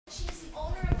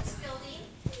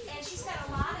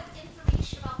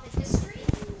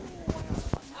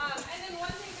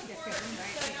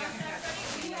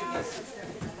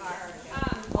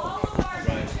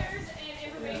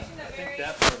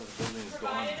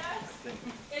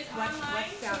is online.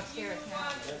 If you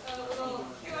want a little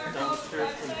QR code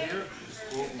website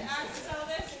to access all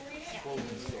this and read it, you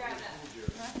can grab that.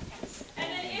 And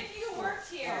then if you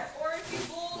worked here or if you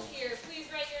bowled here, please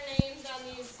write your names on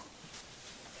these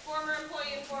former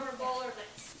employee and former bowler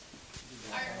lists.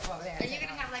 Are you going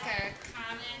to have like a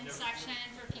common section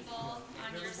for people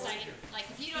on your site? Like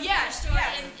if you don't get your story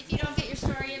in, if you don't get your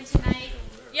story in tonight.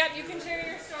 Yep, you can share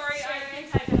your story. I can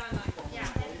type it online.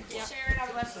 Yeah, share it on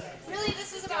the website. Really,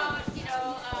 this is about, you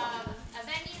know, a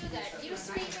venue that used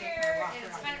to be here, and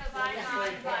it's kind of a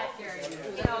bygone, but,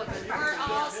 you know, we're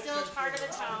all still part of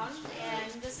the town,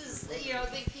 and this is, you know,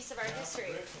 a big piece of our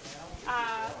history.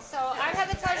 So I've had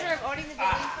the pleasure of owning the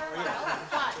building for a while,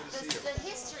 but the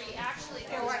history actually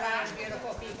goes back to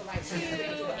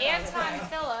Anton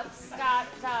Phillips got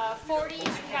 40, he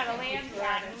got a land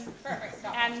patent,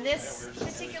 and this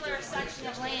particular section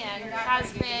of land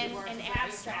has been an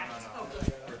abstract.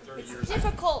 It's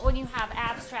difficult when you have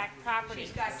abstract property.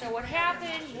 So what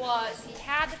happened was he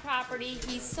had the property,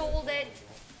 he sold it,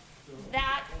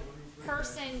 that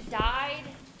person died,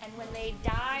 and when they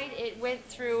died, it went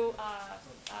through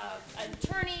an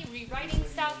attorney rewriting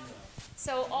stuff.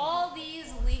 So all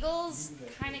these legals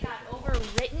kind of got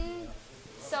overwritten.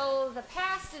 So the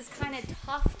past is kind of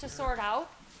tough to sort out.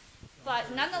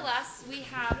 But nonetheless, we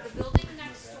have the building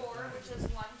next door, which is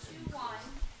 121.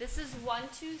 This is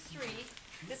 123.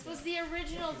 This was the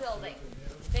original building.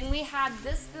 Then we had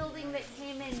this building that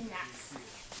came in next.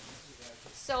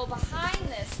 So behind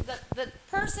this, the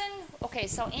person, okay,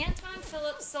 so Anton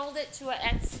Phillips sold it to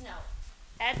Ed Snow.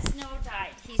 Ed Snow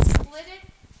died. He split it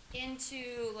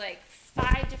into like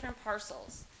 5 different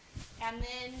parcels. And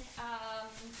then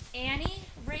Annie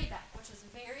Raybeck, which is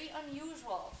very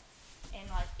unusual, in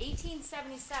like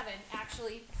 1877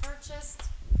 actually purchased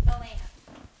the land.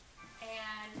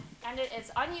 And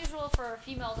it's unusual for a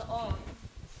female to own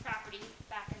property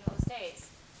back in those days.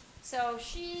 So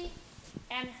she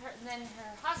and then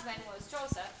her husband was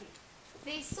Joseph.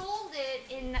 They sold it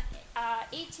in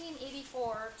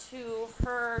 1884 to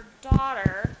her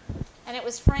daughter, and it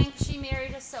was Frank. She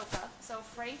married a Sokup. So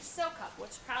Frank Sokup,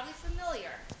 which is probably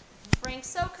familiar. Frank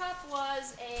Sokup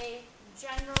was a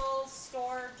general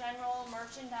store, general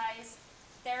merchandise.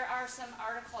 There are some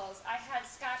articles. I had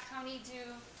Scott County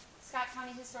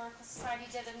Historical Society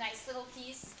did a nice little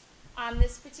piece on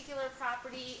this particular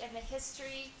property and the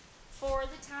history for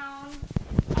the town.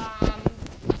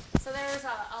 So there's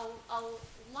a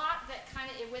lot that kind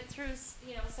of, it went through,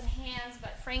 you know, some hands,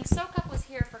 but Frank Sokup was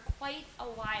here for quite a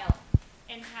while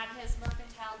and had his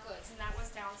mercantile goods, and that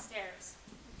was downstairs.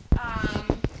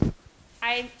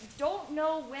 I don't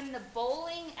know when the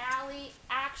bowling alley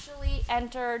actually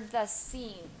entered the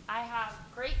scene. I have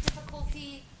great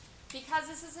difficulty because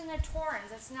this isn't a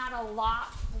Torrens. It's not a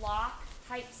lot block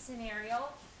type scenario.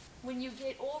 When you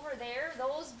get over there,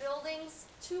 those buildings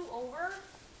 2 over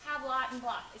have lot and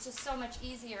block. It's just so much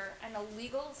easier in a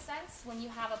legal sense when you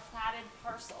have a platted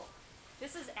parcel.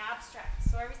 This is abstract,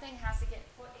 so everything has to get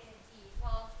put in a deed.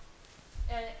 Well,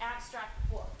 an abstract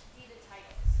book, deeded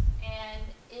titles, and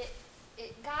it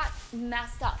got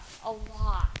messed up a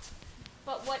lot.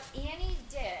 But what Annie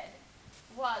did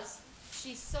was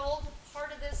she sold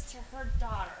part of this to her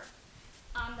daughter.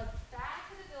 On the back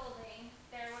of the building,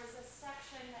 there was a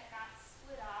section that got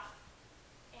split off,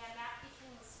 and that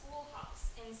became a schoolhouse.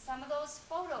 In some of those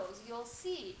photos, you'll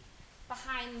see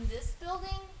behind this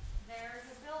building, there's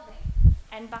a building,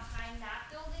 and behind that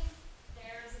building,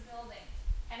 there's a building.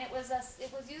 And it was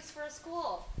used for a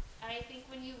school. And I think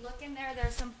when you look in there,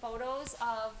 there's some photos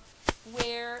of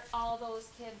where all those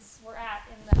kids were at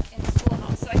in the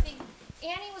schoolhouse. So I think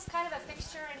Annie was kind of a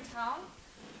fixture in town.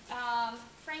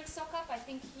 Frank Sokup, I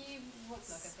think he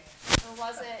was, or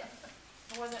was it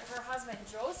her husband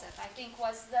Joseph? I think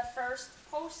was the first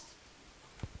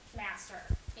postmaster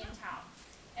in town.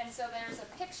 And so there's a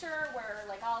picture where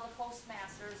like all the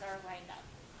postmasters are lined up.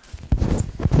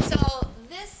 So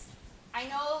this, I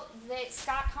know that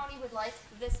Scott County would like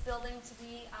this building to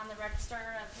be on the Register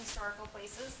of Historical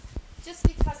Places just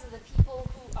because of the people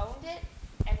who owned it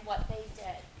and what they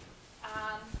did.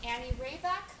 Annie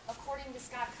Raybeck, according to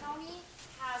Scott County,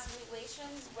 has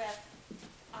relations with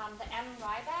the M.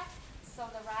 Ryback. So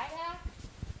the Ryback,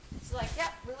 so like,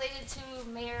 yep, related to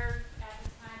Mayor, at the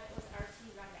time it was R.T.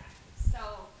 Ryback.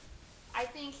 So I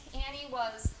think Annie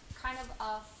was kind of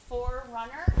a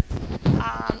forerunner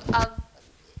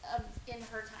in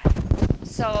her time.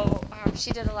 So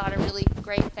she did a lot of really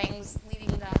great things,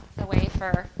 leading the way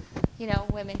for, you know,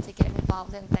 women to get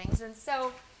involved in things. And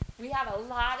so we have a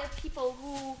lot of people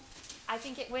who, I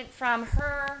think it went from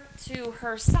her to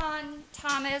her son,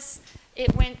 Thomas,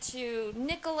 it went to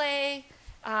Nicolay,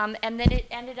 and then it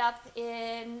ended up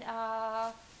in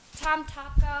Tom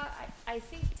Topka. I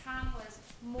think Tom was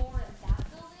more in that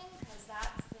building because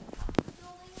that's the Topka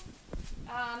building.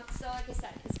 So like I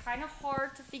said, it's kind of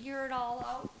hard to figure it all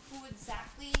out, who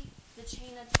exactly the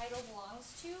chain of title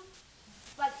belongs to.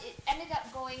 But it ended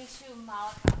up going to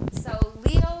Malika. So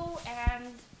Leo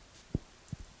and,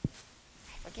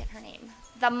 I forget her name,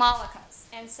 the Malikas.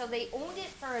 And so they owned it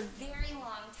for a very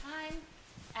long time.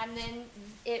 And then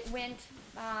it went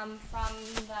from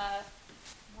the,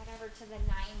 whatever, to the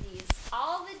 90s.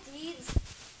 All the deeds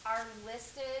are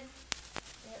listed.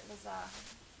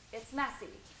 It's messy.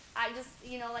 I just,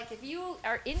 like if you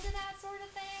are into that sort of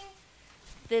thing,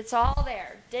 it's all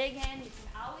there. Dig in. You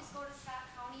can always go to Scott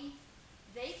County.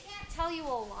 They can't tell you a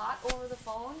lot over the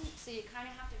phone, so you kind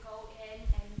of have to go in,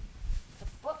 and the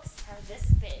books are this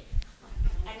big.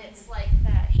 And it's like the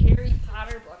Harry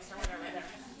Potter books or whatever. They're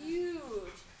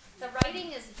huge. The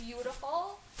writing is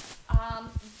beautiful,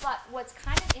 but what's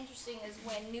kind of interesting is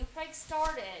when New Prague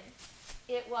started,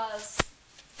 it was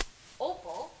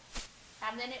Opal,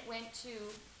 and then it went to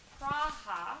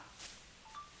Praha,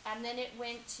 and then it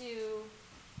went to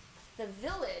the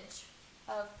village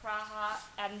of Praha,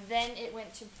 and then it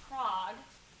went to Prague,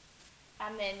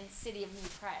 and then city of New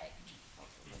Prague.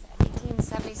 Was that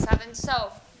 1877?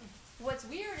 So what's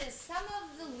weird is some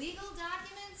of the legal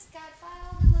documents got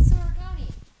filed in LeSueur County.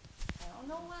 I don't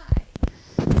know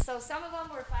why. So some of them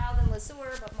were filed in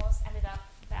LeSueur, but most ended up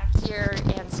back here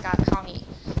in Scott County.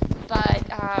 But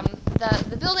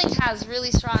the building has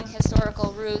really strong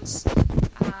historical roots,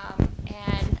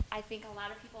 and I think a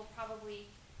lot of people probably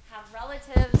have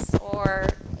relatives or,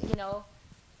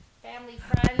 family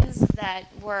friends that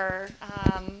were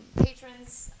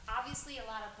patrons. Obviously, a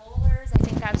lot of bowlers. I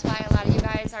think that's why a lot of you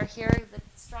guys are here, the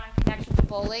strong connection to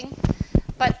bowling.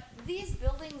 But these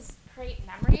buildings create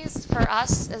memories for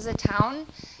us as a town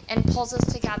and pulls us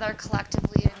together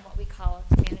collectively in what we call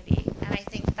a community. And I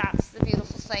think that's the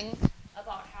beautiful thing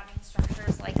about having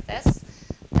structures like this,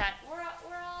 that we're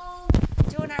all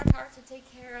doing our part to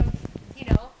take care of,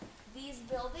 these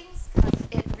buildings, because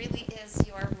it really is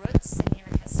your roots and your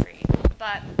history.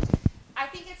 But I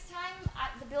think it's time.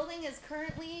 The building is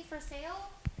currently for sale.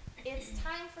 It's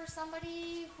time for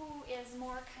somebody who is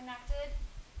more connected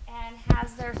and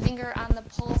has their finger on the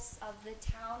pulse of the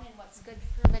town and what's good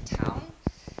for the town.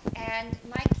 And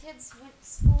my kids went to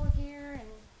school here, and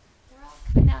they're all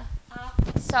kind of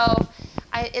up. So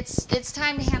it's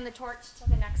time to hand the torch to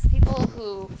the next people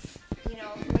who,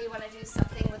 really want to do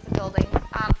something with the building.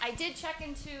 I did check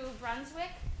into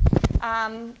Brunswick.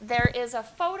 There is a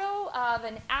photo of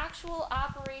an actual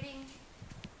operating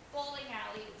bowling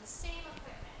alley with the same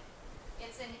equipment.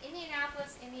 It's in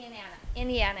Indianapolis,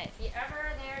 Indiana. If you're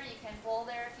ever there, you can bowl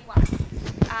there if you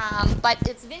want. But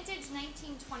it's vintage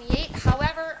 1928.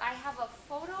 However, I have a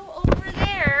photo over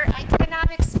there I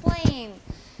cannot explain,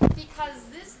 because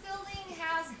this building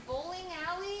has bowling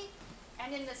alley,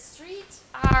 and in the street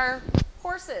are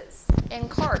horses and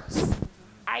carts.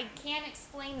 I can't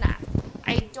explain that.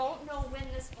 I don't know when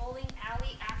this bowling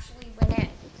alley actually went in.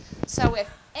 So if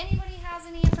anybody has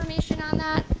any information on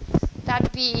that,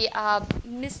 that'd be a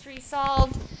mystery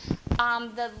solved.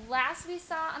 The last we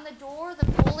saw on the door, the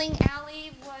bowling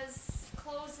alley was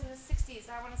closed in the 60s.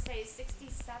 I want to say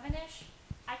 67-ish.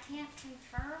 I can't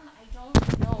confirm. I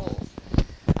don't know.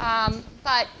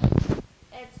 But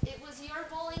it was your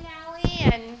bowling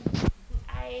alley, and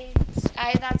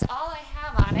that's all I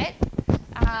have on it.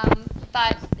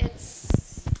 But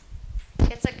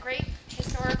it's a great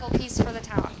historical piece for the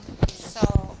town.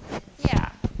 So,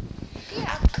 yeah.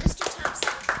 Mr.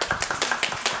 Thomsen,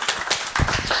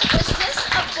 was this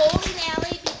a bowling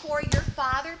alley before your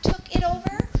father took it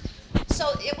over?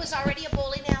 So it was already a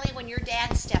bowling alley when your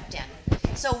dad stepped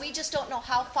in. So we just don't know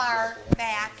how far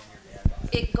back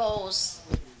it goes.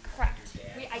 Correct.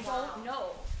 I don't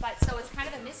know. But so it's kind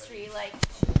of a mystery. Like,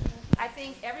 I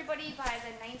think everybody by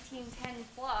the 1910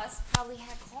 plus probably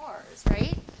had cars,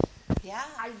 right? Yeah.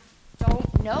 I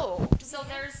don't know. So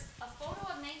there's a photo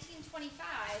of 1925,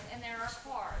 and there are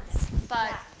cars.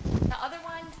 But the other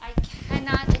one I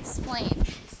cannot explain.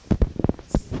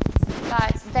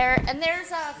 But there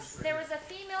was a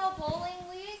female bowling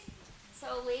league.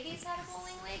 So ladies had a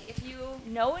bowling league. If you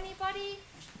know anybody,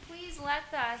 please let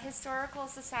the Historical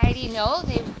Society know.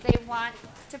 They want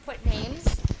to put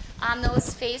names on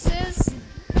those faces.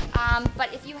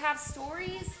 But if you have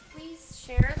stories, please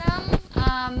share them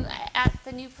at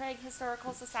the New Prague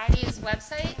Historical Society's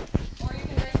website. Or you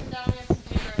can write them down on some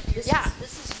paper. This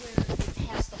is where it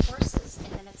has the horses,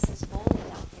 and then it says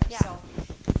bowling out there. Yeah. So,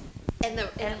 and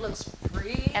it looks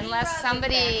Unless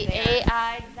somebody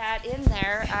AI'd that in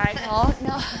there, I don't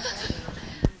know.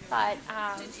 But,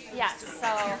 yes,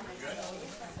 so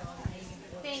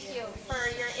thank you for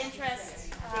your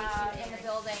interest in the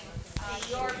building,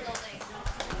 your building.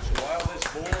 So while this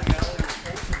bowling alley was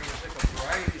open, there was like a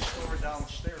variety store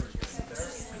downstairs, wasn't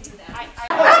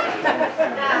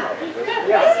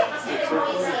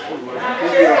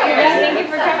Thank you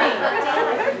for coming.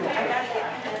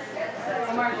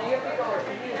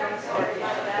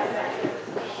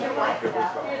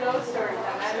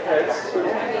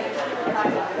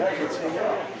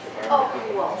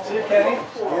 See you, Kenny?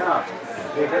 Yeah.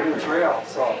 They hit the trail,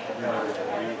 so.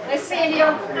 Nice seeing you.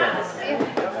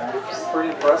 It's pretty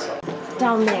impressive.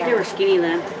 Down there. They were skinny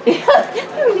then. They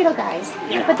were little guys.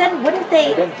 But then wouldn't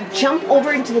they jump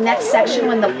over into the next section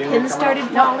when the pins started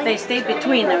falling? They stayed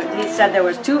between. He said there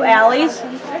was 2 alleys,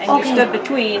 and you stood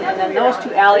between, and then those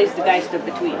 2 alleys, the guy stood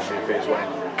between.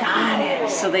 Got it.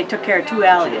 So they took care of 2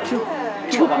 alleys,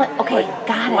 Okay,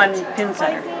 got one it. pin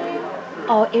center.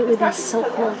 Oh, it would be so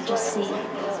cool to just see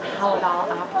how it all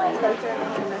operated.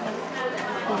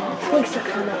 Yeah. Thanks for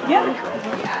coming. Yeah.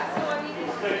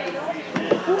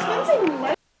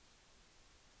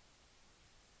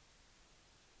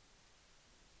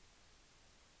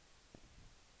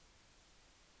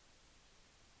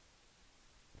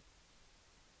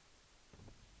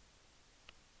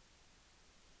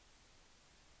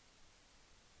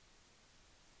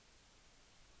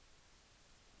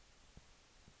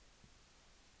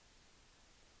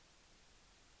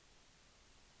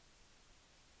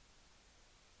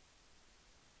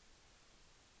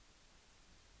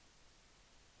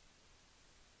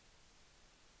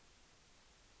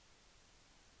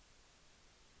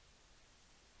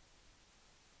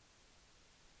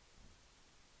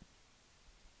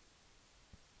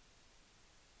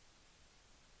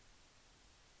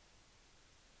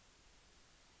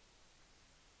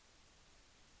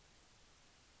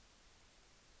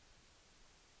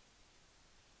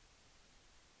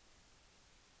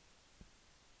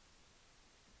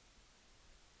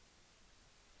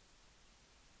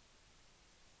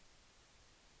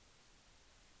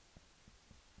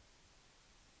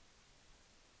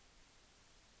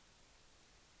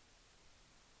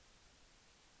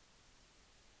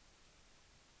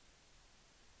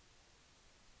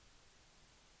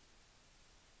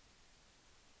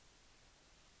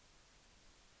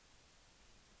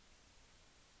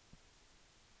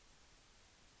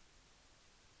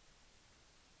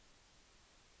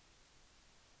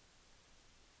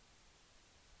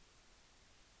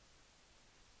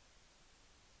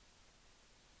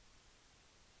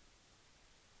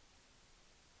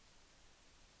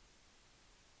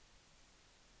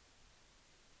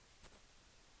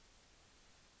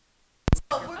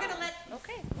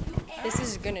 This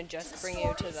is gonna just bring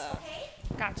you to the.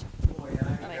 Gotcha.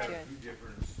 Like you.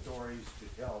 Different stories to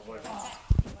tell, but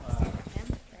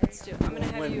Let's do. I'm gonna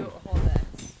have you hold that.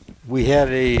 We had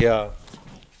a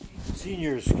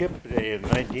senior skip day in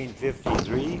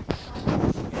 1953,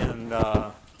 and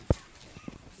the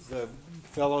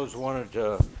fellows wanted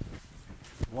to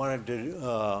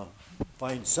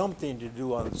find something to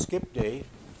do on skip day,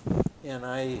 and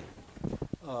I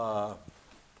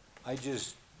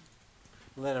just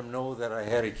let them know that I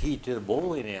had a key to the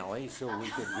bowling alley, so we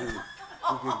could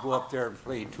go up there and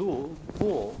play pool.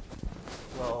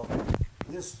 Well,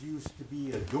 this used to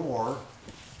be a door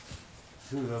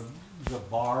to the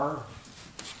bar,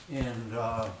 and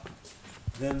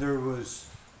then there was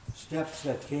steps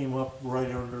that came up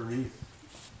right underneath,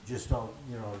 just on,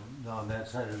 on that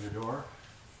side of the door,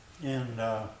 and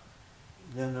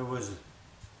then there was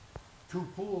two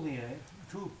pool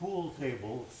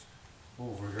tables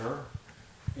over there,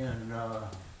 and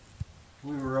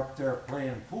we were up there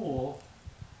playing pool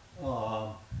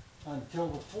until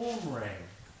the phone rang,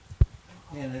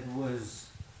 and it was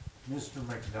Mr.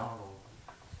 McDonald.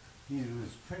 He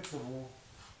was principal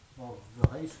of the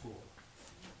high school,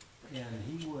 and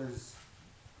he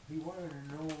wanted to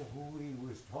know who he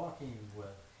was talking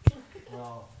with.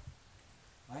 Well,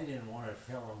 I didn't want to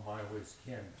tell him I was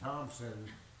Ken Thomsen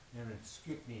and it's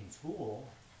skipping school,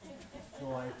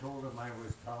 so I told him I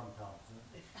was Tom Thomsen.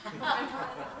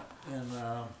 And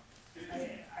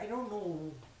I don't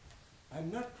know, I'm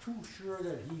not too sure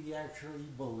that he actually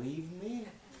believed me,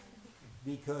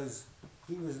 because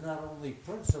he was not only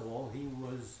principal, he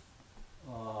was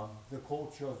the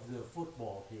coach of the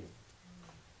football team.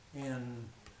 And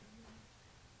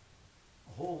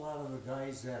a whole lot of the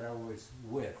guys that I was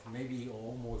with, maybe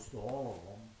almost all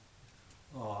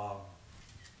of them,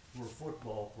 were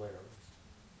football players.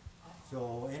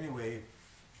 So anyway,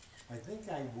 I think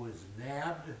I was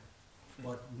nabbed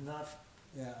but not,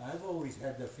 yeah, I've always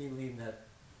had the feeling that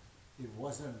it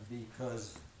wasn't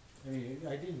because, I mean,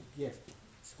 I didn't get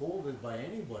scolded by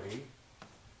anybody,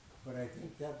 but I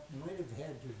think that might have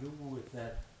had to do with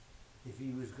that if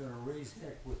he was gonna raise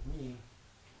heck with me,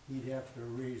 he'd have to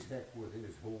raise heck with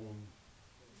his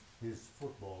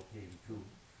football team too.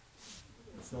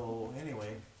 So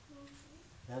anyway,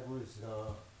 that was,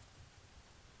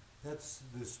 that's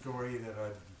the story that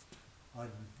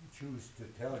I'd choose to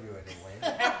tell you anyway.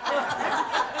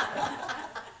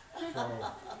 So,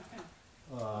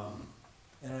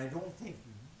 and I don't think,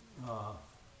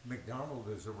 McDonald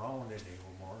is around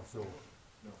anymore, so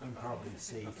I'm probably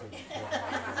safe in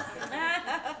telling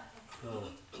you. So,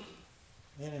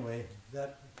 anyway,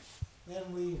 then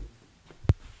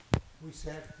we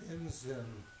sat pins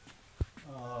and,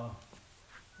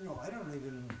 you know, I don't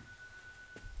even,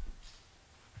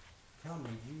 tell me,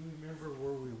 do you remember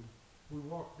where we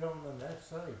walked down on that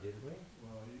side, didn't we?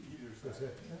 Well, either Was side.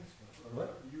 that,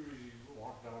 what? Usually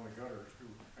walk down the gutters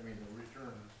too, I mean, the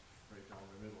return right down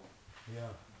the middle.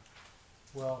 Yeah,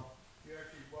 well, You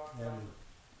actually walk and,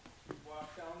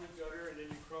 down the gutter and then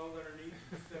you crawled underneath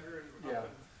the center and Yeah.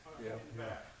 up Yeah. in the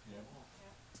back.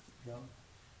 yeah,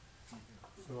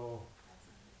 so,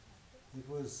 it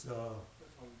was, That's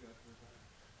how we got to the back.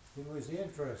 it was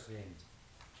interesting.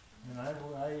 And I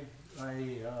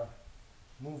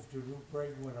moved to New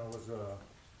Prague when I was a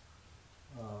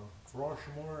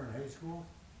sophomore in high school,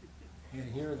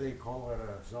 and here they call it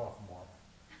a sophomore.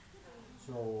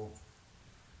 So,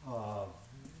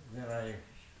 then I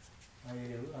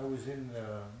was in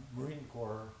the Marine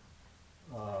Corps,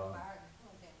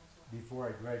 before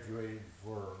I graduated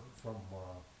from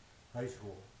high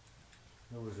school.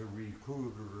 There was a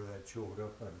recruiter that showed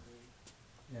up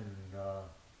and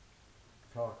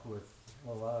talked with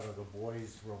a lot of the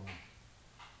boys from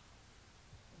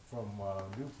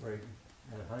New Prague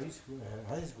at high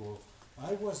school.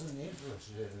 I wasn't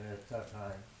interested in it at that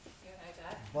time,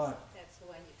 but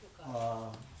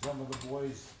some of the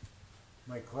boys,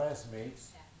 my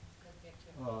classmates,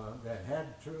 that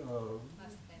had to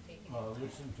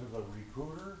listen to the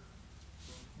recruiter,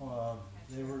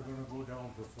 they were gonna go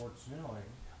down to Fort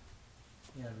Snelling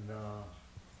and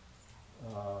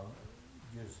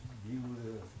just view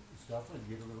the stuff and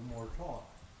get a little more talk.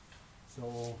 So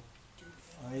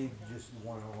I just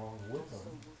went along with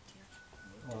them.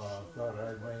 Thought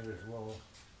I might as well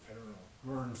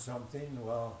learn something.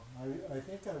 Well, I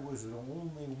think I was the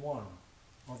only one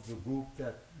of the group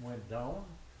that went down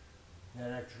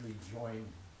that actually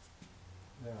joined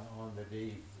on the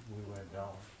day we went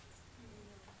down.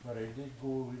 But I did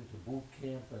go into boot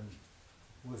camp and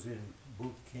was in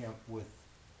boot camp with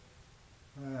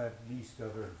at least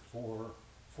four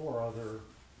other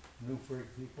New Prague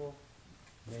people.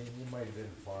 Maybe it might have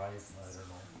been 5, I don't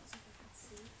know.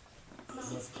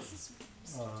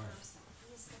 But,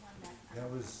 that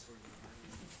was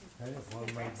kind of fun.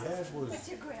 My dad was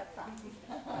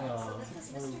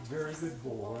a very good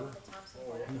bowler.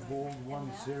 He bowled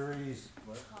one series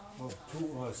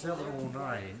of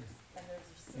 709,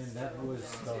 and that was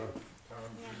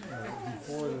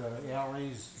before the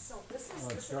alleys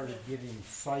started getting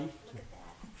psyched,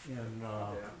 and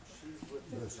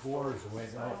the scores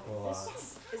went up a lot.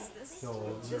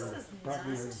 So there's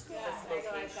probably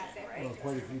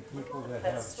quite a few people that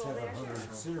have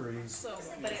 700 series now,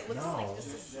 but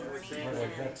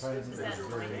at that time it was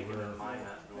very rare.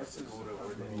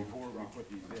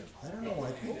 I don't know,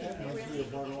 I think that might be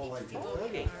about all I can tell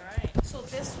you. So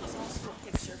this was also a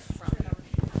picture from,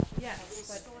 yes,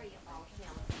 but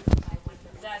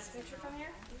that's a picture from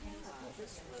here?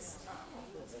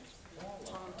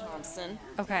 Thomsen.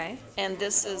 Okay. And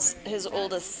this is his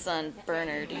oldest son,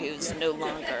 Bernard, who's no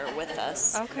longer with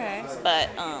us. Okay. But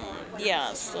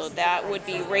yeah, so that would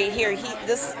be right here.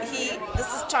 This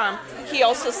is Tom. He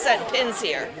also set pins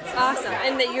here. Awesome.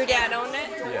 And that your dad owned it?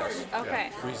 Yes. Okay.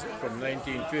 Yeah. From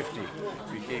 1950,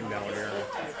 we came down there.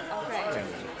 Okay. And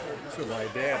so my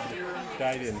dad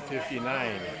died in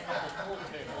 59.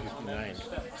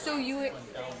 So you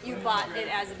bought it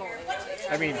as a bowling alley?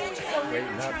 I mean, wait,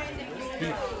 not,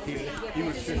 he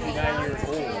was 59 years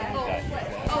old when he died.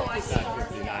 Oh, I see. Not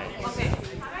 59. Okay.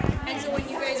 And so when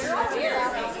you guys moved here, it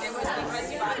was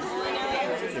because you bought the bowling alley?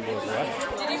 It was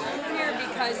what? Did you move here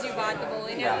because you bought the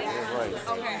bowling alley? Yeah, that's right.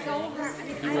 Okay.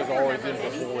 He was always into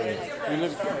bowling. We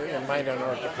lived in Minot,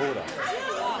 North Dakota.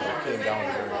 He came down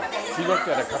here. He looked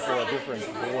at a couple of different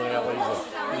bowling alleys,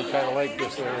 and he kind of liked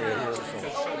this area here. So.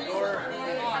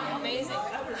 Amazing.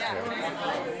 Yeah.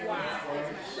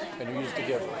 And we used to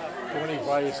get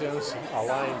 25 cents a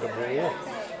line to bowl,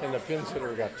 and the pin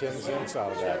sitter got 10 cents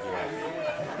out of that.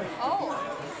 Oh.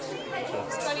 So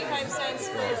It's 25 cents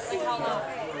for like how long?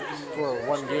 For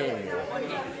one game.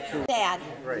 Dad.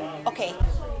 Right. Okay.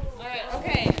 All right.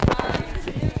 Okay.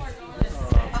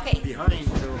 Okay. Behind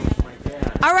my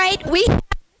dad. All right. We have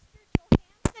Mr.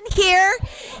 Thomsen here.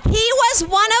 He was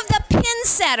one of the pin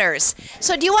setters.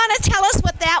 So do you want to tell us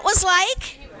what that was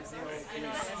like?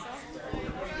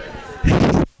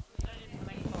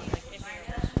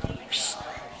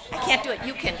 I can't do it.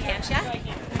 You can, can't you?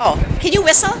 Oh, can you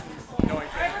whistle? All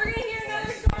right, we're gonna hear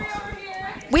another story over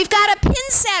here. We've got a pin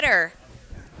setter,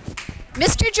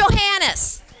 Mr.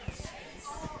 Johannes.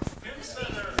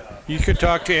 You could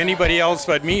talk to anybody else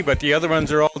but me, but the other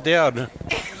ones are all dead.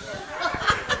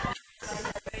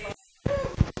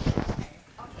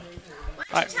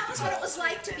 Why don't you tell us what it was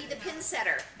like to be the pin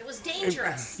setter? It was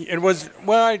dangerous. It was,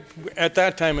 well, at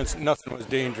that time, nothing was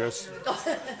dangerous.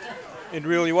 It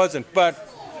really wasn't, but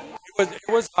it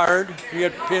was hard. You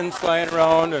had pins flying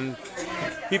around and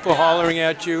people hollering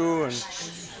at you, and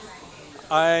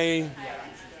I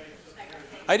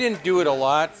didn't do it a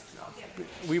lot.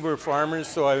 We were farmers,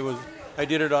 so I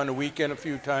did it on the weekend a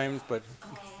few times, but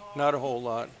not a whole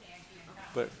lot.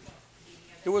 But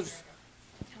it was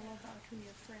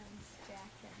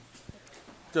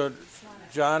the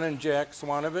John and Jack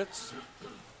Swanovitz.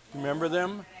 Remember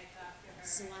them?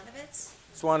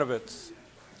 Swanovitz.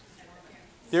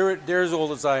 They're as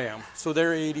old as I am, so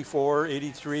they're 84,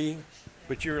 83.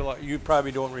 But you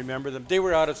probably don't remember them. They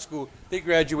were out of school. They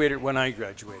graduated when I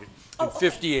graduated in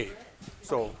 '58.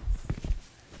 So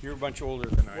you're a bunch older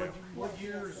than I am. What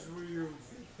years were you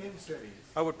pin setting?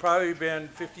 I would probably have been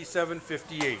 57,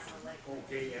 58.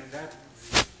 Okay, and that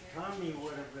Tommy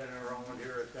would have been around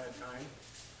here at that time,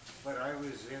 but I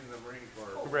was in the Marine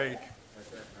Corps. Right.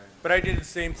 At that time. But I did the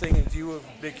same thing as you.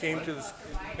 They came to the.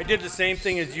 I did the same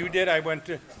thing as you did.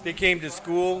 They came to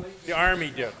school. The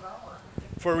Army did,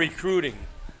 for recruiting,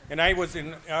 and I was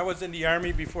in the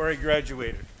Army before I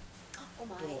graduated. Oh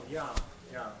my. Oh, yeah.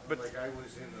 But like I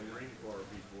was in the Marine Corps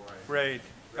before I. Right.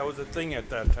 That was a thing at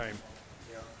that time.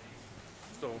 Yeah.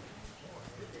 So.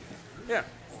 Yeah.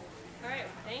 All right,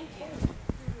 thank you.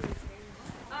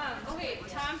 Okay,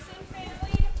 Thomsen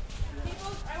family.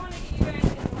 People, I want to get you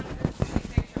guys in one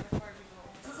picture before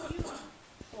we go.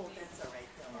 Oh, that's all right.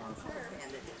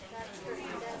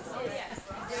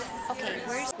 Okay,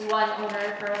 where's one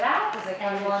owner for that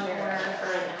and one owner for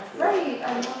this? Right.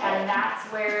 And that's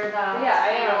where the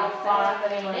thought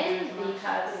came in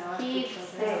because he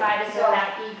decided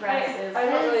that egress is I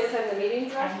don't really his. attend the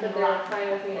meetings much, but they're fine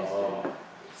with me in school.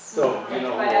 So, you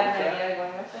know, If I have an idea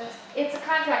going with it. It's a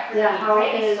contract for Yeah, the how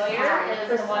Randy is- Sawyer is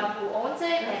the one who owns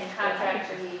it and contract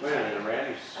for the. wait a minute,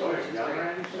 Randy Sawyer, young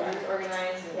Randy Sawyer? It's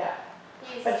organized. And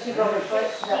Yeah. But she's over foot,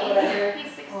 is that what I heard?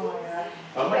 He's 60. Oh my God.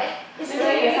 How much? His Yeah,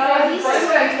 name is yeah, he's yeah.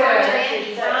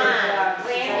 Randy Vaughn.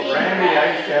 Well, Randy,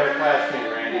 I used to have a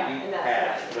classmate, Randy, he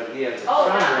passed, but he has a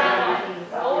son, Randy.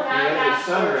 Oh, He not has a that.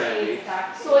 son, Randy.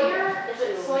 Sawyer? Is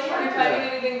it Sawyer? Are you finding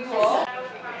anything cool?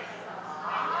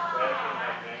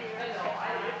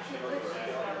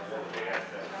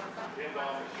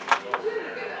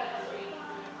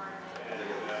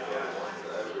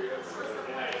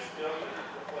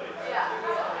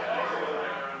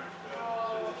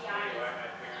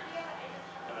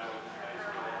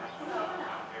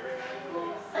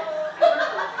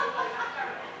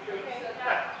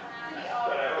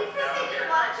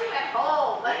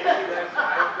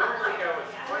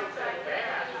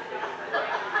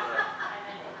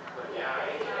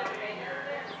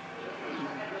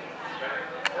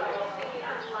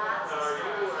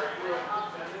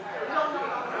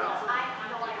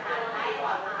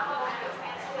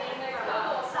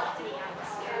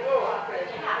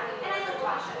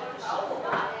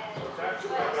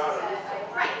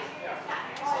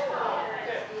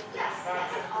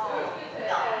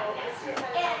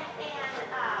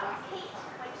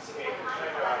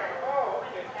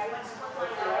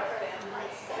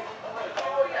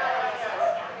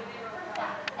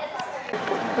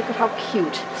 Look at how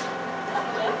cute.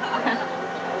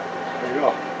 There you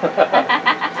go.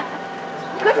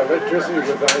 The electricity was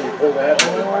on, you pull that,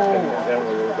 and then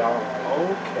we were down.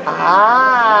 Okay.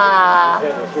 Ah. You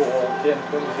had to throw all 10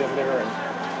 pins in there and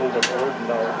pull the board, and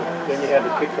then you had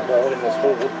to kick the ball in this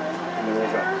hole, and there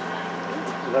was a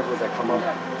lever that come up,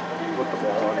 put the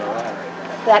ball on the line.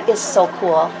 That is so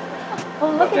cool.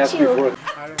 Oh, look at you. Before,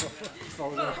 I don't know.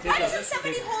 Why doesn't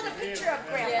somebody hold a picture of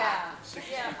Grandpa?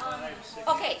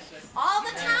 Okay, all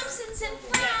the Thomsens in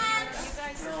front. You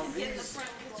guys get in the front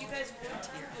because you guys worked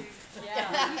here.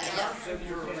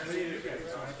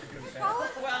 Well,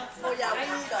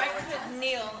 I could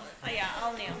kneel. Yeah,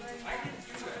 I'll kneel.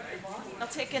 I'll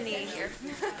take a knee here.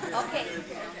 Okay.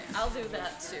 I'll do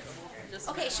that too.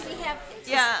 Okay, should we have?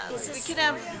 Yeah, we could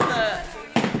have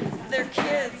their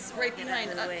kids right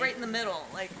behind, right in the middle,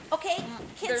 like. Okay,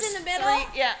 kids in the middle.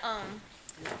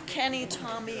 Kenny,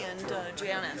 Tommy, and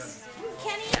Janice.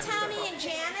 Kenny, Tommy, and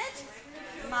Janet.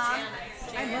 Mom.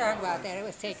 I'm wrong about that. It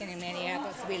was taken in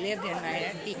Minneapolis. We lived in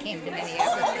Minneapolis. He came to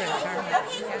Minneapolis for the tournament.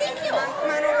 Okay, thank you. Come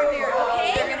on over here.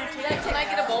 Okay. Can I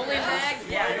get a bowling bag?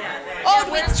 Yeah. Oh,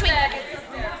 do we have to bag? Do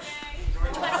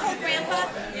you want to hold Grandpa?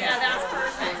 Yeah, that's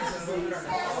perfect.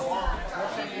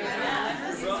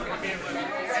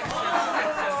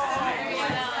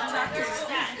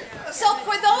 So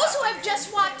for those who have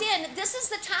just walked in, this is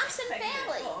the Thomsen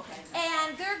family.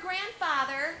 And their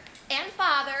grandfather and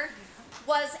father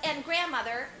and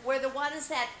grandmother were the ones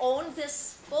that owned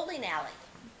this bowling alley.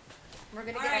 We're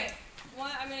going to get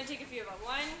Alright, I'm going to take a few of them.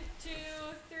 1, 2,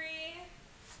 3.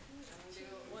 I'm going to do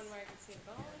one where I can see the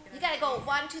ball. You got to go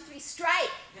 1, 2, 3,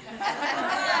 strike.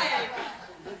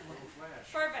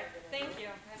 Perfect. Thank you.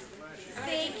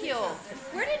 Thank you.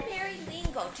 Where did Mary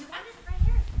Lean go? Do you want it right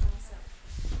here?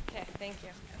 Okay, thank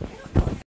you.